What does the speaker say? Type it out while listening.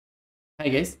Hi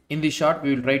guys, in this short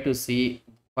we will try to see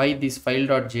why this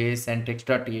file.js and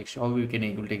text.txt, how we can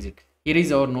able to exit. Here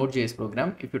is our Node.js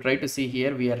program. If you try to see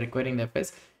here, we are requiring the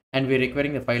fs and we are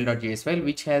requiring the file.js file,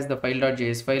 which has the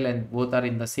file.js file, and both are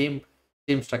in the same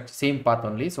structure, same path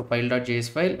only. So file.js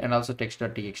file and also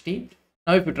text.txt.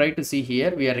 Now if you try to see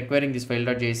here, we are requiring this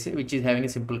file.js, which is having a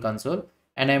simple console,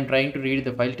 and I am trying to read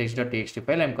the file text.txt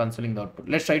file. I am consoling the output.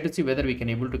 Let's try to see whether we can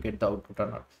able to get the output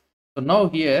or not. So now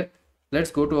here, let's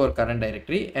go to our current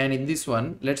directory, and in this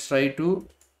one let's try to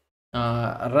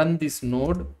run this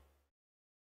node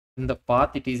in the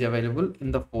path it is available,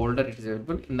 in the folder it is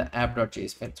available, in the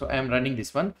app.js file. So I am running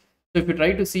this one. So if you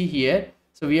try to see here,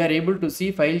 so we are able to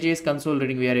see file.js console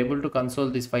reading, we are able to console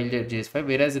this file.js file,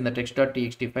 whereas in the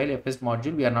text.txt file fs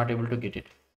module we are not able to get it.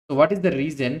 So what is the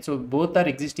reason? So both are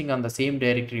existing on the same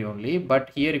directory only,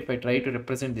 but here if I try to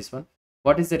represent this one,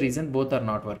 what is the reason both are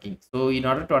not working? So in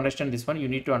order to understand this one, you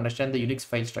need to understand the Unix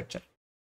file structure.